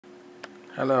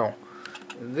Hello,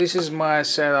 this is my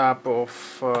setup of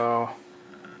w212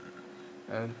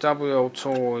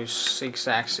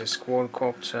 6-axis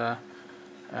quadcopter.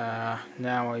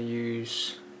 Now I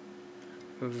use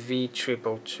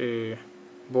v222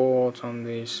 board on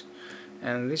this,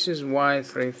 and this is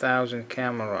y3000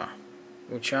 camera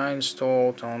which I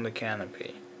installed on the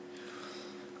canopy.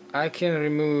 I can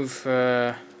remove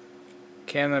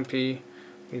canopy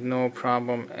with no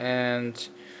problem, and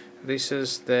this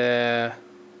is the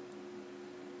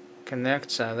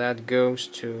connector that goes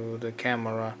to the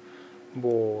camera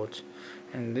board,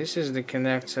 and this is the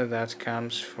connector that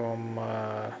comes from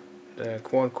the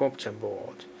quadcopter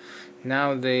board.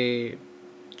 Now they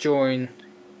join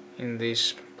in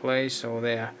this place, so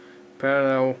they are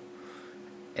parallel,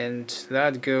 and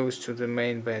that goes to the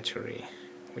main battery,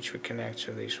 which we connect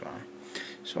to this one.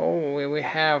 So we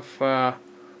have three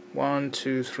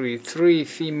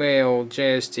female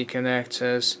JST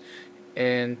connectors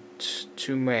and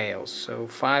 2 males, so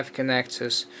 5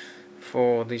 connectors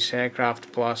for this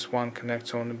aircraft plus 1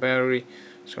 connector on the battery,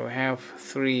 so we have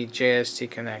 3 JST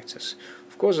connectors.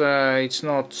 Of course, it's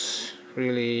not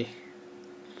really,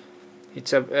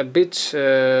 it's a bit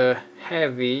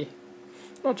heavy,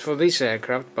 not for this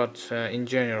aircraft, but in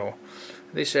general.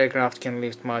 This aircraft can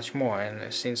lift much more,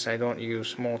 and since I don't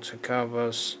use motor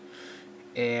covers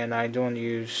and I don't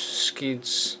use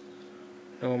skids,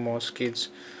 no more skids,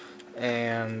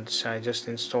 and I just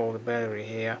install the battery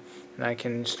here, and I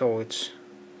can install it.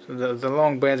 So the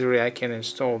long battery I can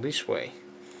install this way,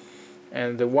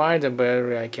 and the wider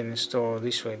battery I can install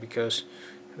this way, because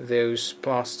those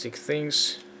plastic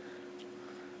things,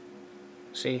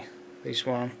 see, this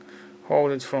one,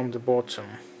 hold it from the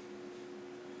bottom.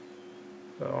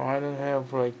 So I don't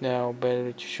have right now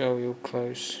battery to show you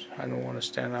close, I don't want to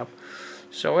stand up.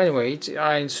 So anyway,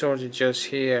 I inserted just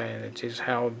here, and it is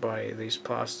held by these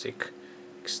plastic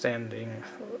extending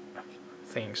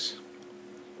things.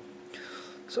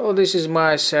 So this is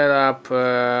my setup,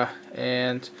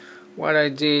 and what I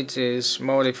did is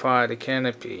modify the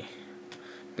canopy.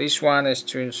 This one is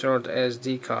to insert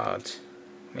SD card.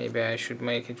 Maybe I should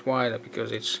make it wider,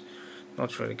 because it's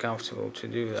not really comfortable to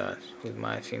do that with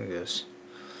my fingers.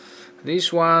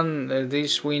 This one,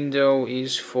 this window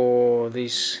is for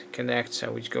this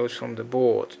connector which goes from the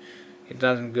board. It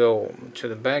doesn't go to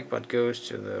the back but goes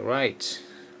to the right.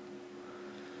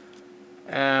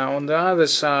 On the other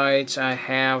side I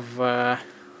have a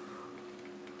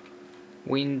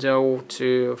window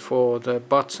for the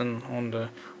button on the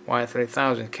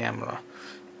y3000 camera,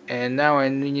 and now I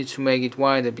need to make it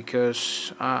wider,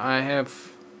 because I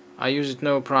use it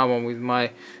no problem with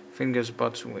my fingers,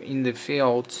 but in the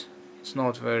field it's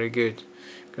not very good,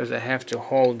 because I have to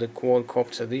hold the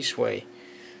quadcopter this way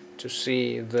to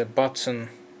see the button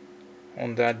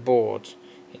on that board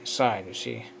inside. You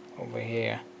see over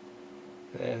here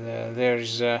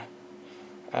there's a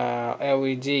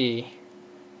LED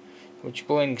which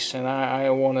blinks, and I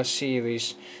want to see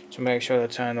this to make sure that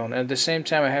I turn on. At the same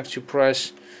time I have to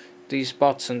press this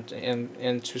button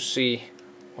and to see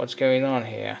what's going on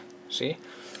here, see?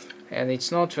 And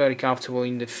it's not very comfortable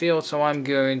in the field, so I'm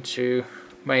going to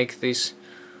make this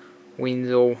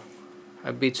window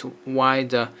a bit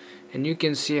wider, and you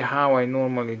can see how I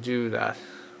normally do that.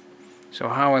 So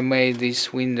how I made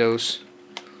these windows,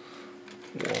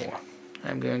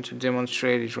 I'm going to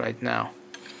demonstrate it right now.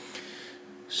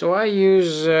 So I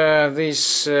use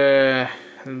this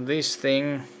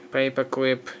thing, paper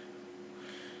clip.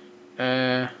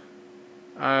 I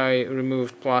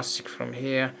removed plastic from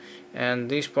here, and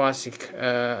this plastic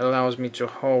allows me to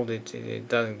hold it. It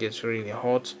doesn't get really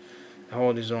hot. The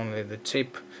hot is only the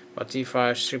tip, but if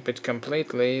I strip it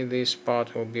completely, this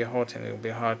part will be hot and it will be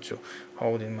hard to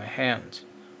hold in my hand.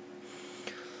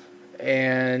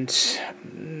 And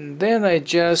then I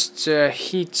just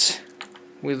hit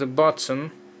with a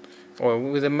button, or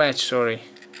with a match, sorry.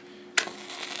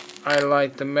 I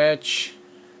light the match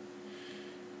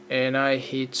and I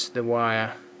hit the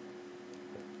wire.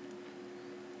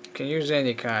 You can use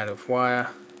any kind of wire.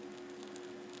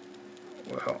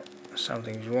 Well,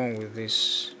 something's wrong with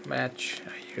this match.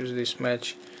 I use this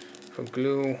match for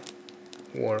glue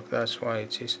work, that's why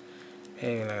it is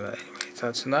hanging like that. Anyway,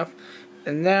 that's enough.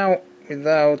 And now,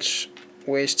 without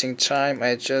wasting time,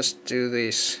 I just do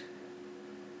this.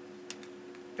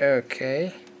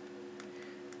 Okay,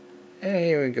 and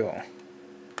here we go.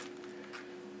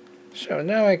 So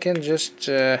now I can just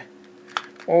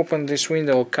open this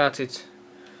window, cut it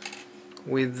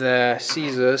with the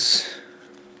scissors.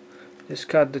 Just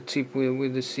cut the tip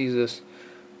with the scissors.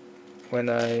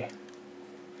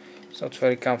 It's not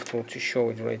very comfortable to show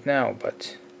it right now,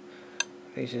 but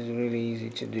this is really easy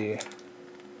to do.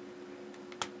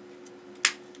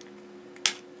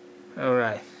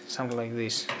 Alright, something like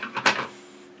this.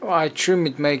 Well, I trim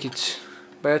it, make it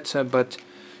better, but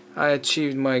I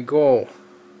achieved my goal.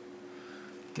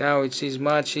 Now it is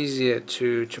much easier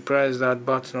to press that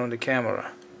button on the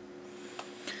camera.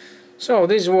 So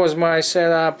this was my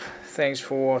setup. Thanks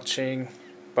for watching.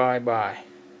 Bye bye.